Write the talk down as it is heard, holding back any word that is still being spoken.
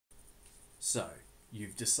So,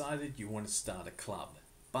 you've decided you want to start a club,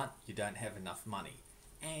 but you don't have enough money,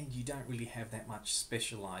 and you don't really have that much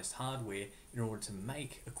specialized hardware in order to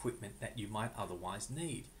make equipment that you might otherwise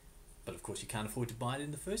need. But of course you can't afford to buy it in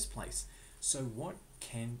the first place. So what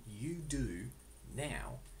can you do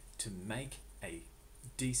now to make a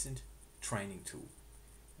decent training tool?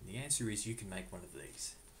 And the answer is you can make one of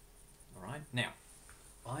these. Alright, now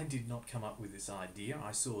I did not come up with this idea.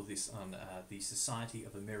 I saw this on the Society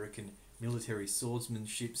of American Military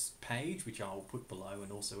Swordsmanship's page, which I'll put below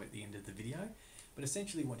and also at the end of the video. But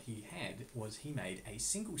essentially what he had was he made a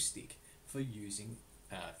single stick for using,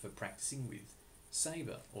 for practicing with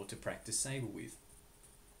saber, or to practice saber with.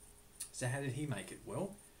 So how did he make it?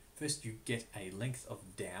 Well, first you get a length of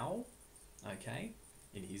dowel, okay,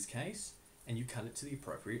 in his case, and you cut it to the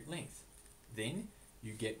appropriate length. Then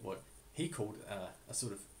you get what he called a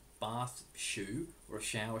sort of bath shoe or a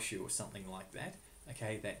shower shoe or something like that,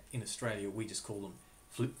 okay, that in Australia we just call them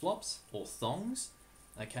flip-flops or thongs,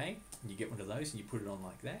 okay, and you get one of those and you put it on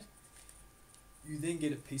like that. You then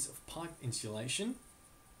get a piece of pipe insulation,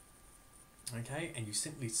 okay, and you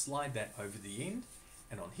simply slide that over the end,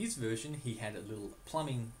 and on his version he had a little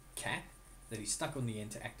plumbing cap that he stuck on the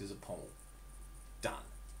end to act as a pommel. Done.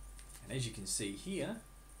 And as you can see here,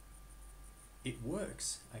 it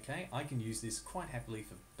works, okay? I can use this quite happily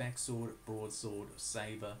for backsword, broadsword, or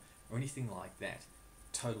saber, or anything like that.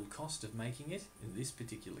 Total cost of making it, in this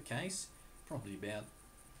particular case, probably about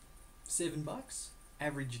 $7,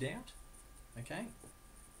 averaged out, okay?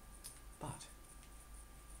 But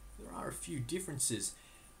there are a few differences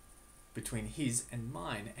between his and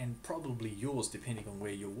mine, and probably yours depending on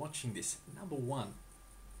where you're watching this. Number one,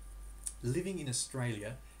 living in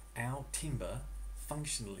Australia, our timber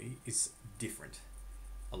functionally is different.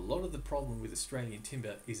 A lot of the problem with Australian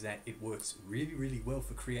timber is that it works really, really well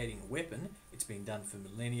for creating a weapon. It's been done for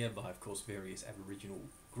millennia by, of course, various Aboriginal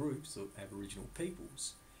groups or Aboriginal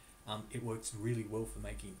peoples. It works really well for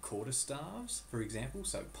making quarterstaves, for example,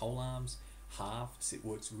 so polearms, hafts. It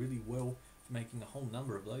works really well for making a whole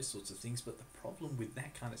number of those sorts of things, but the problem with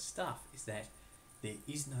that kind of stuff is that there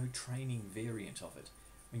is no training variant of it.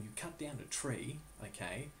 When you cut down a tree,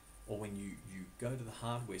 okay, or when you go to the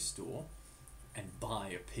hardware store and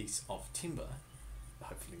buy a piece of timber,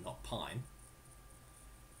 hopefully not pine,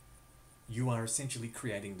 you are essentially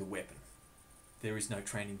creating the weapon. There is no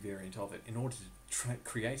training variant of it. In order to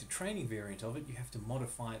create a training variant of it, you have to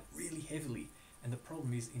modify it really heavily. And the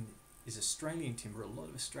problem is Australian timber. A lot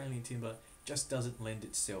of Australian timber just doesn't lend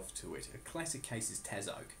itself to it. A classic case is Taz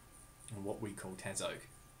oak, or what we call Taz oak,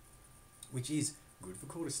 which is good for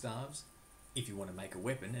quarterstaves if you want to make a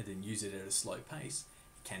weapon and then use it at a slow pace.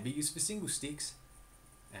 It can be used for single sticks,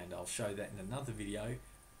 and I'll show that in another video,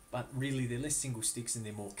 but really they're less single sticks and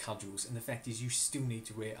they're more cudgels, and the fact is you still need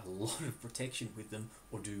to wear a lot of protection with them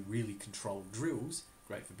or do really controlled drills.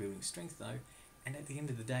 Great for building strength though, and at the end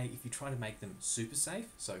of the day, if you try to make them super safe,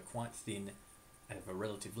 so quite thin and of a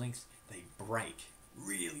relative length, they break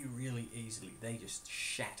really, really easily. They just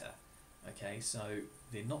shatter. Okay, so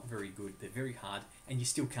they're not very good, they're very hard, and you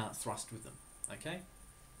still can't thrust with them, okay?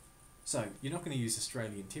 So you're not going to use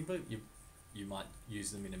Australian timber. You might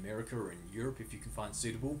use them in America or in Europe if you can find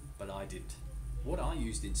suitable, but I didn't. What I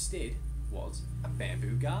used instead was a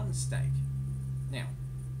bamboo garden stake. Now,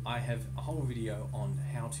 I have a whole video on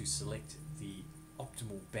how to select the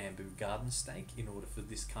optimal bamboo garden stake in order for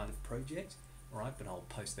this kind of project, alright, but I'll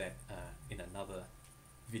post that in another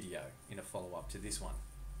video, in a follow-up to this one,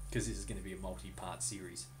 because this is going to be a multi-part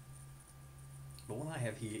series. But what I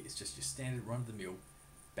have here is just your standard run-of-the-mill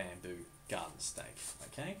bamboo garden stake,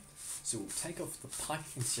 okay? So we'll take off the pipe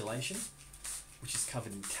insulation, which is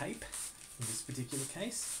covered in tape in this particular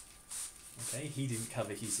case. Okay, he didn't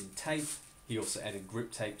cover his in tape. He also added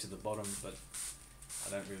grip tape to the bottom, but I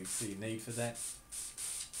don't really see a need for that.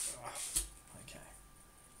 Okay.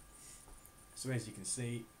 So as you can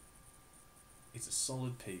see, it's a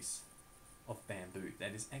solid piece of bamboo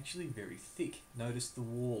that is actually very thick. Notice the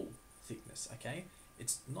wall thickness, okay?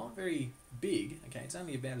 It's not very big, okay? It's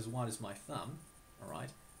only about as wide as my thumb, alright?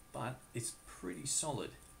 But it's pretty solid.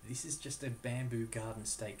 This is just a bamboo garden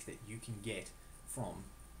stake that you can get from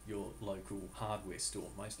your local hardware store,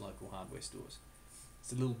 most local hardware stores.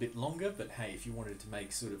 It's a little bit longer, but hey, if you wanted to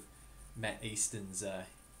make sort of Matt Easton's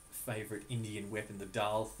favourite Indian weapon, the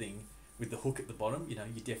dal thing, with the hook at the bottom, you know,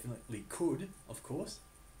 you definitely could, of course.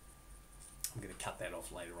 I'm going to cut that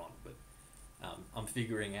off later on, but I'm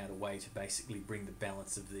figuring out a way to basically bring the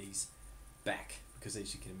balance of these back, because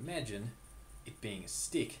as you can imagine, it being a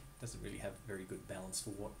stick doesn't really have very good balance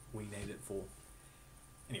for what we need it for.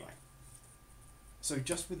 Anyway, So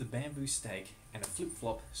just with a bamboo stake and a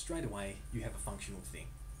flip-flop, straight away you have a functional thing.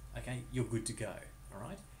 Okay, you're good to go,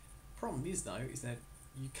 alright? Problem is though, is that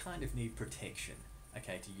you kind of need protection,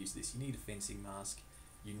 okay, to use this. You need a fencing mask,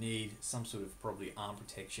 you need some sort of probably arm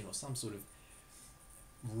protection or some sort of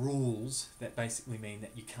rules that basically mean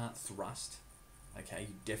that you can't thrust, okay?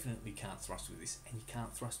 You definitely can't thrust with this, and you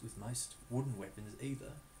can't thrust with most wooden weapons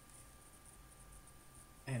either.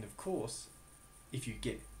 And of course, if you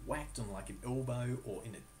get whacked on like an elbow or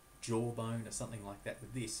in a jawbone or something like that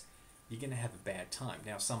with this, you're going to have a bad time.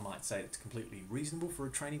 Now, some might say it's completely reasonable for a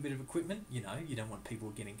training bit of equipment. You know, you don't want people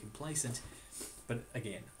getting complacent. But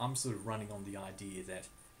again, I'm sort of running on the idea that,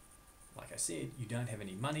 like I said, you don't have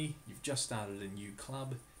any money, you've just started a new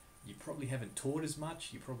club, you probably haven't taught as much,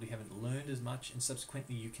 you probably haven't learned as much, and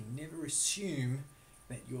subsequently you can never assume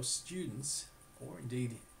that your students, or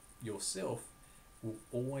indeed yourself, will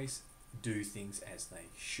always do things as they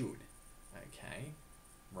should, okay?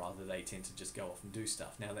 Rather, they tend to just go off and do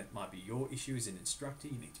stuff. Now, that might be your issue as an instructor.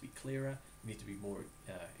 You need to be clearer, you need to be more,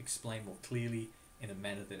 explain more clearly in a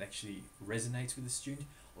manner that actually resonates with the student.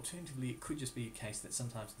 Alternatively, it could just be a case that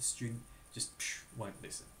sometimes the student just won't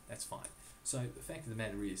listen. That's fine. So the fact of the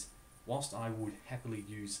matter is, whilst I would happily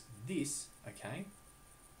use this, okay,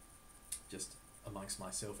 just amongst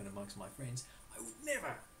myself and amongst my friends, I would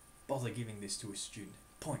never bother giving this to a student.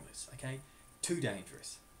 Pointless, okay? Too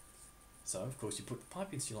dangerous. So of course you put the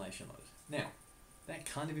pipe insulation on it. Now, that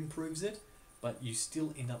kind of improves it, but you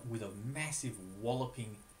still end up with a massive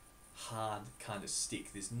walloping hard kind of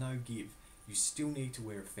stick. There's no give. You still need to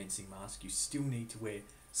wear a fencing mask, you still need to wear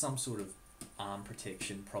some sort of arm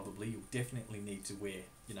protection probably, you'll definitely need to wear,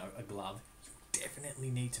 you know, a glove, you'll definitely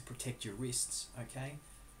need to protect your wrists, okay?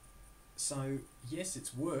 So yes,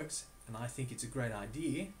 it works, and I think it's a great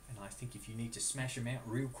idea, and I think if you need to smash them out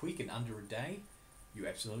real quick in under a day, you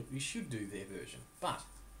absolutely should do their version. But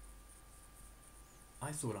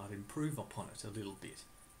I thought I'd improve upon it a little bit.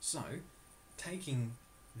 So, taking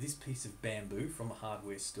this piece of bamboo from a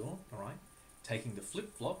hardware store, alright, taking the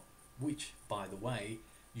flip-flop, which, by the way,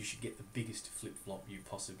 you should get the biggest flip-flop you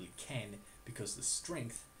possibly can, because the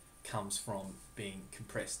strength comes from being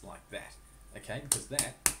compressed like that, okay, because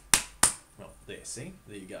that, well, there, see,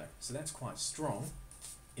 there you go. So that's quite strong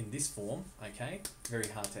in this form, okay, very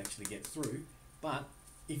hard to actually get through, but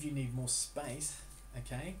if you need more space,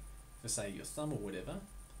 okay, for say your thumb or whatever,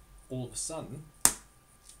 all of a sudden,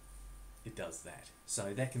 it does that.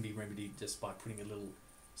 So that can be remedied just by putting a little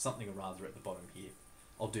something or other at the bottom here.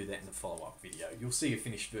 I'll do that in the follow-up video. You'll see a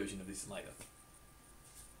finished version of this later.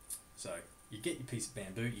 So you get your piece of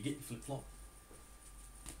bamboo, you get your flip-flop,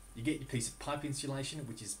 you get your piece of pipe insulation,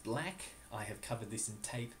 which is black. I have covered this in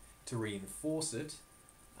tape to reinforce it,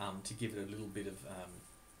 to give it a little bit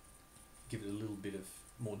of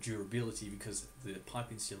more durability, because the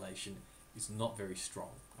pipe insulation is not very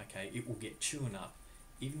strong. Okay, it will get chewing up.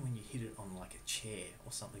 Even when you hit it on like a chair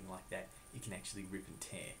or something like that, it can actually rip and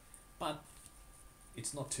tear. But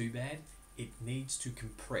it's not too bad. It needs to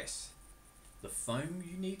compress. The foam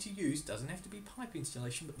you need to use doesn't have to be pipe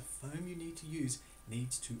insulation, but the foam you need to use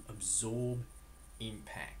needs to absorb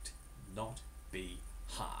impact, not be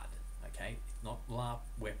hard. Okay, it's not LARP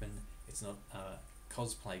weapon, it's not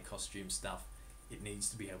cosplay costume stuff. It needs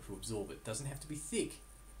to be able to absorb it. It doesn't have to be thick,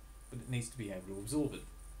 but it needs to be able to absorb it.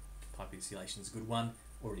 Pipe insulation is a good one.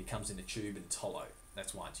 Already comes in a tube and it's hollow.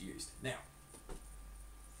 That's why it's used. Now,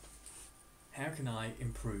 how can I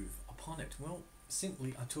improve upon it? Well,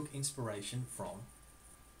 simply I took inspiration from,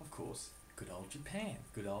 of course, good old Japan,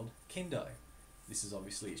 good old kendo. This is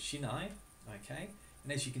obviously a shinai, okay?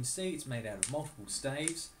 And as you can see, it's made out of multiple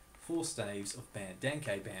staves, 4 staves of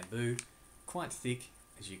Danke bamboo, quite thick,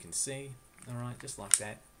 as you can see, alright, just like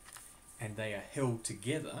that. And they are held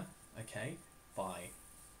together, okay, by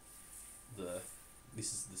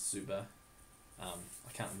this is the Suba,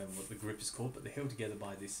 I can't remember what the grip is called, but they're held together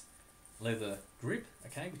by this leather grip,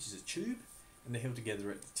 okay, which is a tube, and they're held together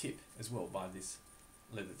at the tip as well by this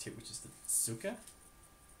leather tip, which is the tsuka.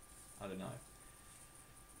 I don't know.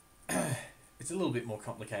 It's a little bit more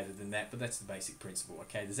complicated than that, but that's the basic principle,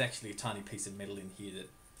 okay? There's actually a tiny piece of metal in here that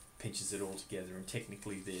pinches it all together, and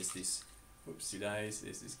technically there's this, whoopsie days,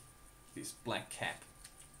 there's this black cap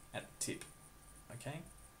at the tip, okay,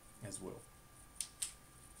 as well.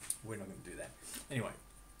 We're not going to do that. Anyway,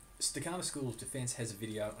 Staccato School of Defence has a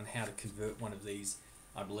video on how to convert one of these,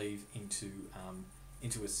 I believe, into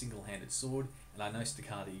a single-handed sword, and I know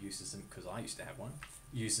Staccato uses them, because I used to have one,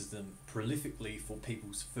 uses them prolifically for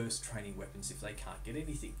people's first training weapons if they can't get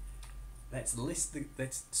anything. That's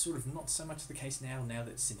sort of not so much the case now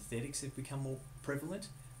that synthetics have become more prevalent,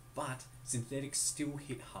 but synthetics still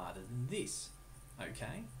hit harder than this.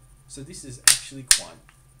 Okay, so this is actually quite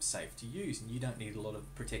safe to use, and you don't need a lot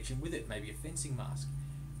of protection with it. Maybe a fencing mask.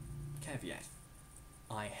 Caveat: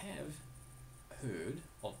 I have heard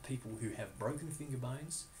of people who have broken finger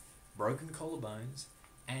bones, broken collarbones,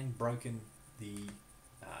 and broken the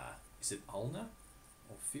is it ulna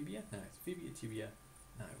or fibia? No, it's fibia, tibia.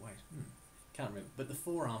 No, wait, can't remember. But the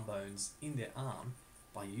forearm bones in their arm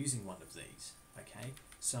by using one of these. Okay,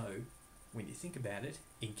 so when you think about it,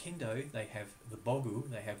 in kendo they have the bogu,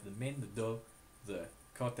 they have the men, the do, the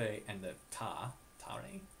kote, and the tare.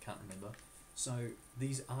 Can't remember. So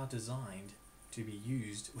these are designed to be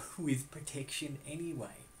used with protection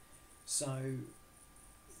anyway. So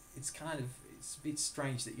it's a bit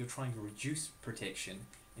strange that you're trying to reduce protection,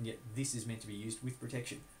 and yet this is meant to be used with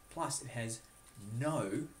protection. Plus, it has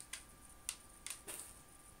no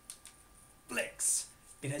flex.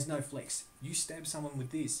 It has no flex. You stab someone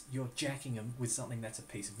with this, you're jacking them with something that's a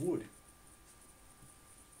piece of wood.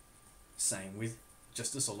 Same with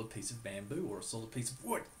just a solid piece of bamboo or a solid piece of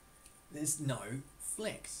wood. There's no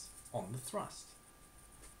flex on the thrust.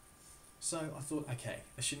 So I thought, okay,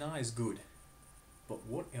 a shinai is good, but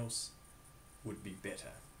what else would be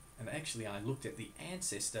better? And actually I looked at the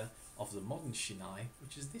ancestor of the modern shinai,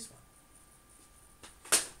 which is this one.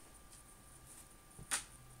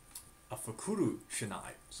 A Fukuro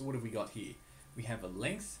shinai. So what have we got here? We have a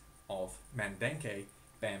length of mandanke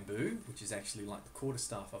bamboo, which is actually like the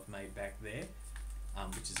quarterstaff I've made back there,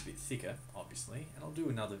 which is a bit thicker, obviously, and I'll do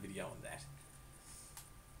another video on that.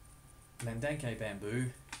 Mandanke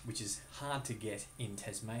bamboo, which is hard to get in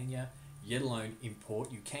Tasmania, yet alone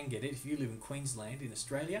import. You can get it if you live in Queensland in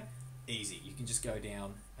Australia. Easy. You can just go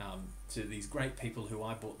down to these great people who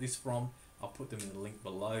I bought this from. I'll put them in the link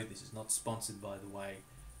below. This is not sponsored, by the way.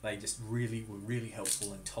 They just were really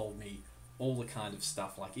helpful and told me all the kind of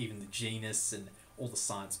stuff, like even the genus and all the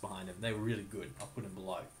science behind them. They were really good. I'll put them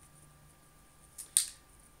below.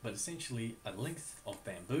 But essentially a length of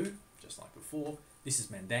bamboo, just like before. This is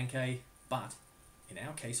mandanke, but in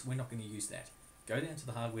our case, we're not going to use that. Go down to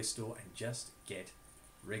the hardware store and just get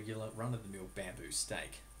regular run-of-the-mill bamboo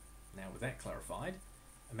stake. Now with that clarified,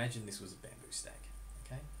 imagine this was a bamboo stake.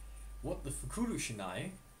 Okay, what the Fukuro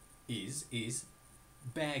shinai is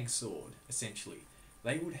bag sword, essentially.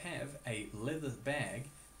 They would have a leather bag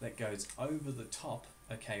that goes over the top,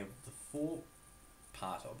 okay, of the fore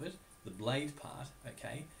part of it, the blade part,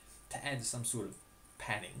 okay, to add some sort of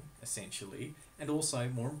padding, essentially, and also,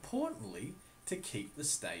 more importantly, to keep the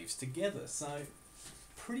staves together. So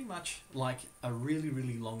pretty much like a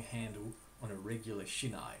really long handle on a regular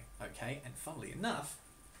shinai, okay, and funnily enough,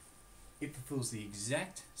 it fulfills the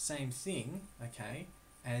exact same thing, okay,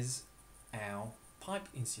 as our pipe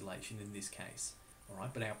insulation in this case.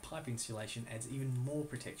 Alright, but our pipe insulation adds even more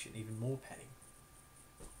protection, even more padding.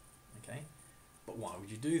 Okay, but why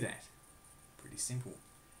would you do that? Pretty simple.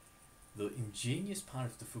 The ingenious part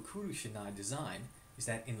of the Fukuro shinai design is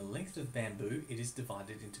that in the length of bamboo, it is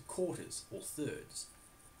divided into quarters or thirds.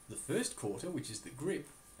 The first quarter, which is the grip,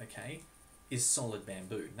 okay, is solid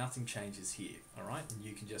bamboo. Nothing changes here, alright, and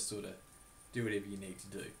you can just sort of do whatever you need to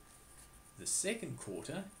do. The second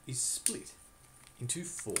quarter is split into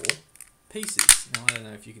 4 pieces. Now I don't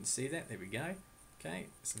know if you can see that, there we go. Okay,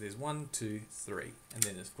 so there's 1, 2, 3, and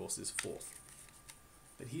then of course there's a 4th.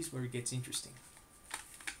 But here's where it gets interesting.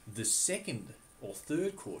 The second or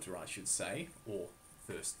third quarter, I should say, or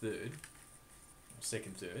first third, or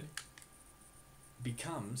second third,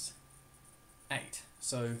 becomes 8.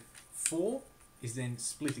 So 4 is then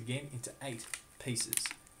split again into 8 pieces.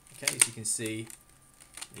 Okay, as you can see,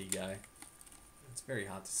 there you go. It's very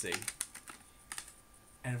hard to see.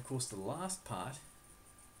 And of course the last part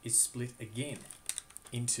is split again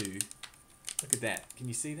into, look at that, can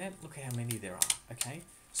you see that? Look how many there are, okay?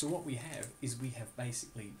 So what we have is we have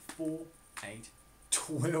basically 4, 8,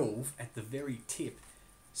 12 at the very tip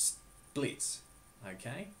splits,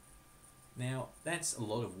 okay? Now that's a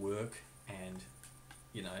lot of work, and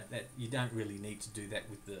you know that you don't really need to do that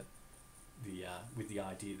with the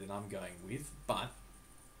idea that I'm going with, but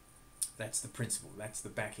that's the principle, that's the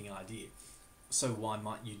backing idea. So why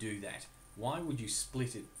might you do that? Why would you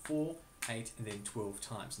split it 4, 8 and then 12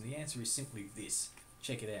 times? And the answer is simply this.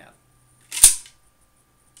 Check it out.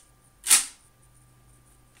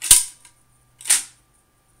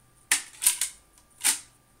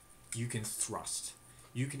 You can thrust.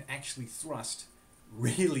 You can actually thrust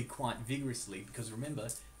really quite vigorously, because remember,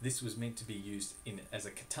 this was meant to be used as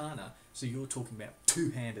a katana, so you're talking about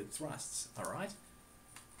two-handed thrusts, alright?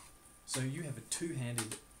 So you have a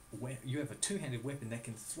two-handed weapon that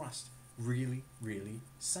can thrust really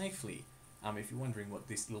safely. If you're wondering what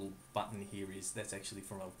this little button here is, that's actually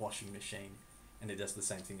from a washing machine and it does the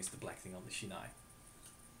same thing as the black thing on the shinai.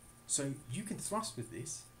 So you can thrust with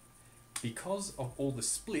this because of all the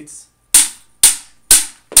splits.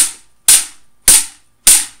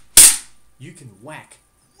 You can whack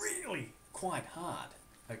really quite hard,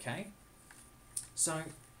 okay? So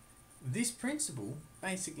this principle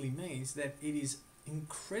basically means that it is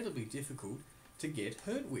incredibly difficult to get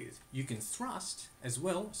hurt with. You can thrust as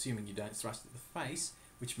well, assuming you don't thrust at the face,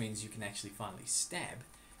 which means you can actually finally stab.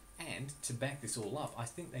 And to back this all up, I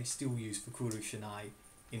think they still use Fukuro Singlestick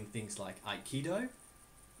in things like Aikido.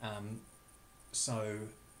 So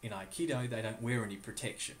in Aikido, they don't wear any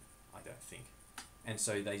protection, I don't think. And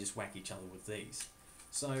so they just whack each other with these.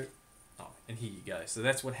 So, oh, and here you go. So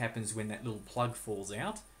that's what happens when that little plug falls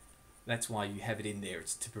out. That's why you have it in there.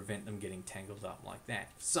 It's to prevent them getting tangled up like that.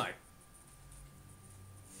 So,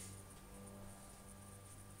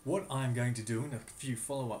 what I'm going to do in a few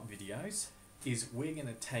follow-up videos is we're going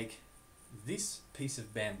to take this piece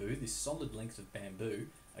of bamboo, this solid length of bamboo,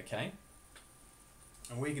 okay,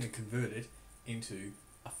 and we're going to convert it into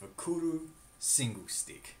a Fukuro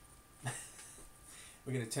Singlestick.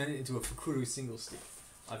 We're going to turn it into a Fukuro Singlestick.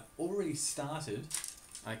 I've already started,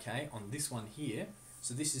 okay, on this one here.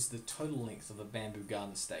 So this is the total length of a bamboo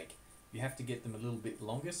garden stake. You have to get them a little bit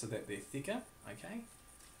longer so that they're thicker, okay.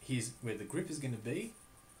 Here's where the grip is going to be.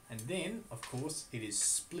 And then, of course, it is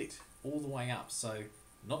split all the way up. So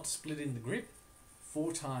not split in the grip,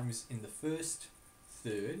 4 times in the first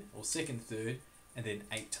third, or second third, and then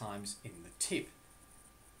 8 times in the tip.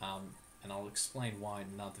 And I'll explain why in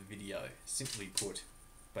another video, simply put.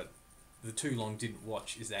 But the too long didn't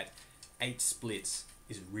watch is that 8 splits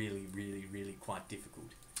is really, really, really quite difficult.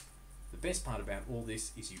 The best part about all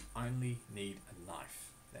this is you only need a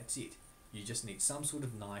knife. That's it. You just need some sort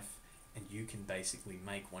of knife, and you can basically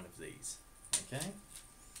make one of these. Okay?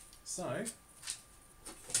 So,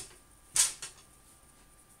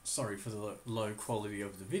 sorry for the low quality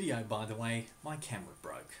of the video, by the way, my camera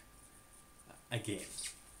broke. Again.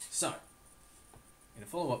 So, in a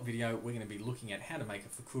follow-up video, we're going to be looking at how to make a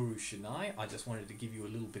Fukuro Singlestick. I just wanted to give you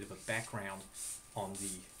a little bit of a background on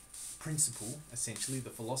the principle, essentially, the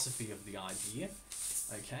philosophy of the idea,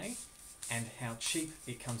 okay, and how cheap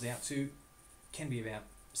it comes out to. Can be about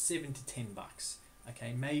 7 to 10 bucks,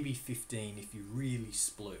 okay, maybe 15 if you really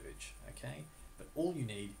splurge, okay, but all you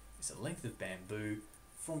need is a length of bamboo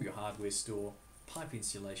from your hardware store, pipe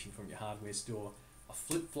insulation from your hardware store, a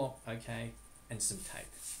flip-flop, okay, and some tape.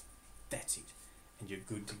 That's it, and you're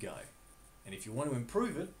good to go. And if you want to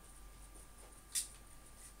improve it,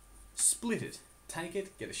 split it. Take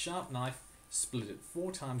it, get a sharp knife, split it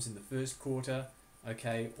 4 times in the first quarter,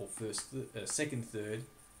 okay, or second third,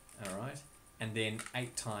 alright, and then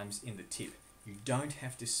 8 times in the tip. You don't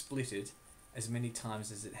have to split it as many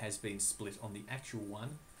times as it has been split on the actual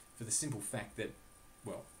one, for the simple fact that,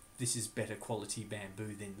 well, this is better quality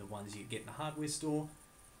bamboo than the ones you get in a hardware store,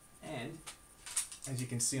 and as you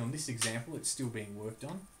can see on this example, it's still being worked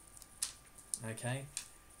on, okay.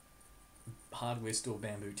 Hardware store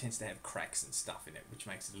bamboo tends to have cracks and stuff in it, which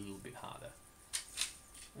makes it a little bit harder.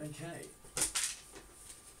 Okay.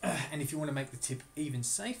 And if you want to make the tip even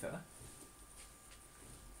safer,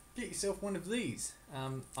 get yourself one of these.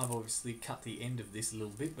 I've obviously cut the end of this a little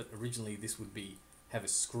bit, but originally this would have a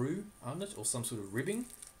screw on it or some sort of ribbing.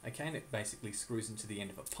 Okay, and it basically screws into the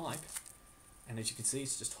end of a pipe. And as you can see,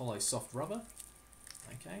 it's just hollow soft rubber.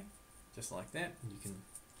 Okay, just like that. And you can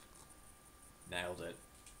nailed it.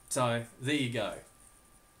 So there you go.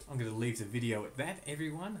 I'm going to leave the video at that,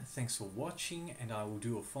 everyone. Thanks for watching, and I will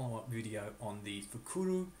do a follow-up video on the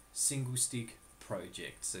Fukuro Singlestick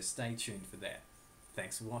project. So stay tuned for that.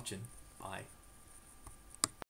 Thanks for watching. Bye.